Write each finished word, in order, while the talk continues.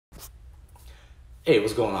Hey,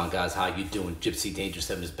 what's going on, guys? How you doing? Gypsy Danger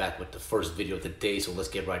 7 is back with the first video of the day, so let's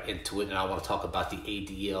get right into it. And I want to talk about the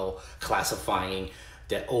ADL classifying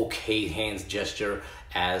that okay hands gesture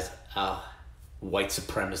as a white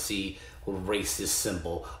supremacy or racist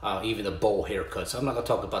symbol, even the bowl haircuts. I'm not going to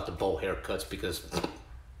talk about the bowl haircuts because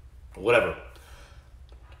whatever.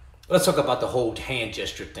 Let's talk about the whole hand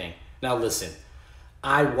gesture thing. Now listen,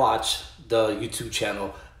 I watch the YouTube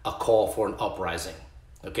channel A Call for an Uprising.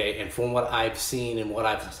 Okay, and from what I've seen and what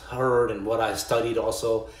I've heard and what I've studied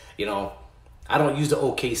also, I don't use the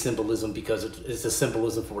OK symbolism because it's the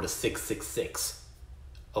symbolism for the 666.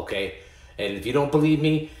 Okay, and if you don't believe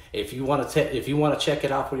me, if you want to check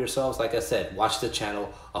it out for yourselves, like I said, watch the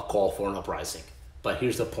channel A Call for an Uprising. But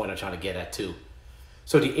here's the point I'm trying to get at too.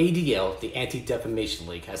 So the ADL, the Anti-Defamation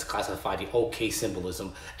League, has classified the OK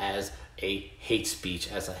symbolism as a hate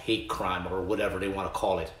speech, as a hate crime, or whatever they want to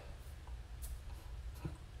call it.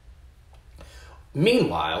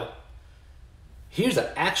 Meanwhile, here's an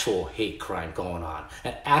actual hate crime going on,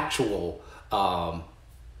 an actual, racism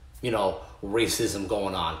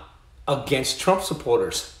going on against Trump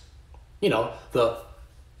supporters. The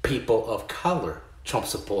people of color Trump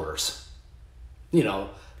supporters.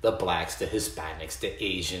 The blacks, the Hispanics, the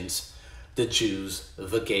Asians, the Jews,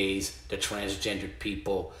 the gays, the transgendered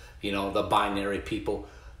people, the binary people.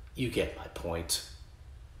 You get my point.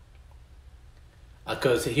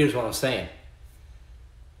 Because here's what I'm saying.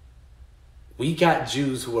 We got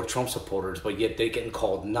Jews who are Trump supporters, but yet they're getting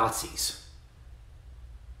called Nazis.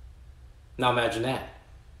 Now imagine that.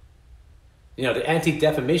 The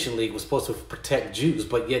Anti-Defamation League was supposed to protect Jews,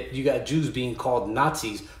 but yet you got Jews being called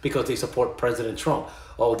Nazis because they support President Trump.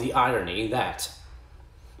 Oh, the irony in that.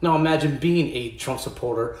 Now imagine being a Trump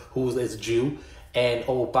supporter who is a Jew and,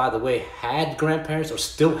 oh, by the way, had grandparents or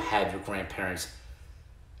still have your grandparents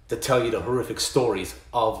to tell you the horrific stories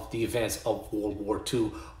of the events of World War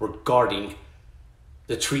II regarding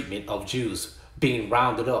the treatment of Jews, being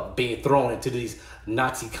rounded up, being thrown into these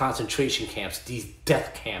Nazi concentration camps, these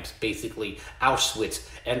death camps, basically, Auschwitz,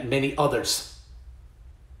 and many others.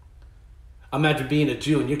 Imagine being a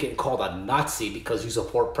Jew and you're getting called a Nazi because you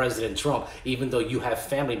support President Trump, even though you have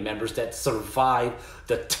family members that survived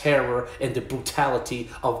the terror and the brutality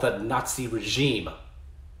of the Nazi regime.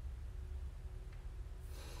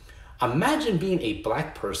 Imagine being a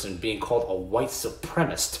black person being called a white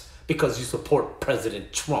supremacist because you support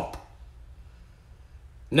President Trump.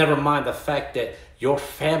 Never mind the fact that your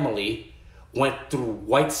family went through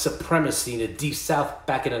white supremacy in the Deep South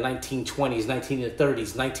back in the 1920s,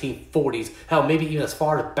 1930s, 1940s, hell, maybe even as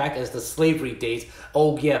far back as the slavery days.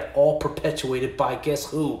 Oh yeah, all perpetuated by, guess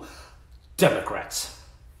who? Democrats.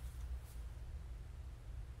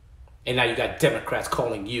 And now you got Democrats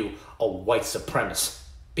calling you a white supremacist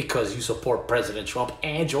because you support President Trump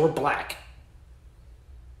and you're black.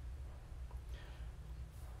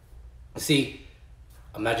 See,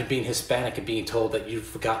 imagine being Hispanic and being told that you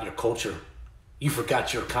forgot your culture. You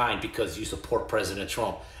forgot your kind because you support President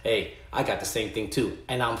Trump. Hey, I got the same thing too,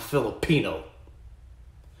 and I'm Filipino.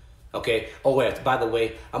 Okay, oh wait, by the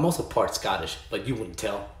way, I'm also part Scottish, but you wouldn't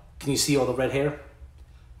tell. Can you see all the red hair?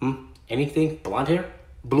 Anything? Blonde hair?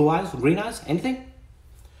 Blue eyes? Green eyes? Anything?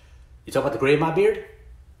 You talk about the gray in my beard?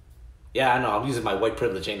 Yeah, I know, I'm using my white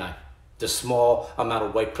privilege, ain't I? The small amount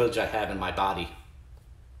of white privilege I have in my body.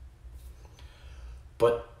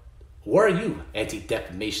 But where are you,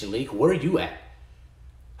 Anti-Defamation League? Where are you at?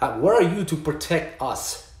 Where are you to protect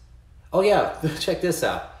us? Oh yeah, check this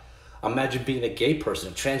out. Imagine being a gay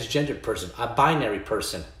person, a transgender person, a binary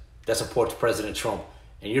person that supports President Trump,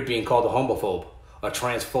 and you're being called a homophobe, a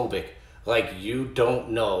transphobic, like you don't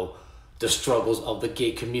know the struggles of the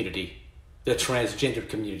gay community, the transgender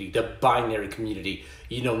community, the binary community.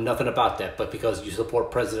 You know nothing about that, but because you support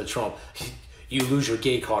President Trump, you lose your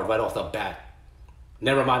gay card right off the bat.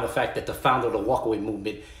 Never mind the fact that the founder of the walkaway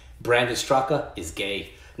movement, Brandon Straka, is gay.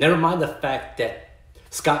 Never mind the fact that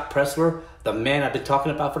Scott Pressler, the man I've been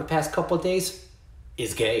talking about for the past couple of days,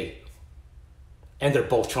 is gay. And they're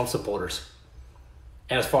both Trump supporters.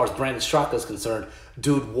 And as far as Brandon Straka is concerned,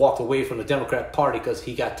 dude walked away from the Democrat Party because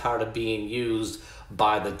he got tired of being used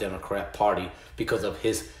by the Democrat Party because of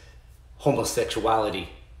his homosexuality.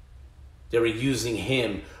 They were using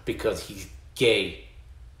him because he's gay.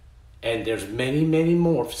 And there's many, many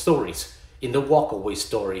more stories in the walkaway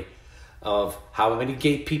story of how many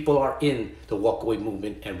gay people are in the walkaway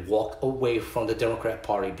movement and walked away from the Democrat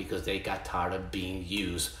Party because they got tired of being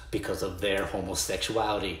used because of their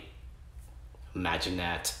homosexuality. Imagine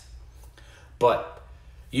that. But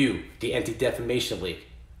you, the Anti-Defamation League,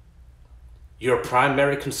 your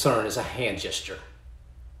primary concern is a hand gesture.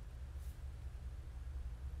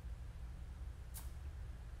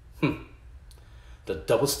 The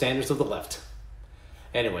double standards of the left.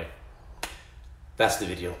 Anyway, that's the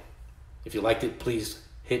video. If you liked it, please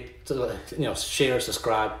hit, share,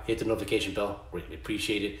 subscribe, hit the notification bell. Really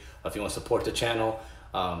appreciate it. If you want to support the channel,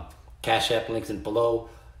 Cash App links in below,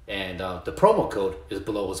 and the promo code is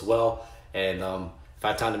below as well. And if I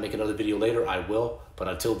have time to make another video later, I will. But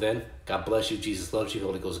until then, God bless you. Jesus loves you.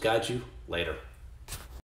 Holy Ghost guides you. Later.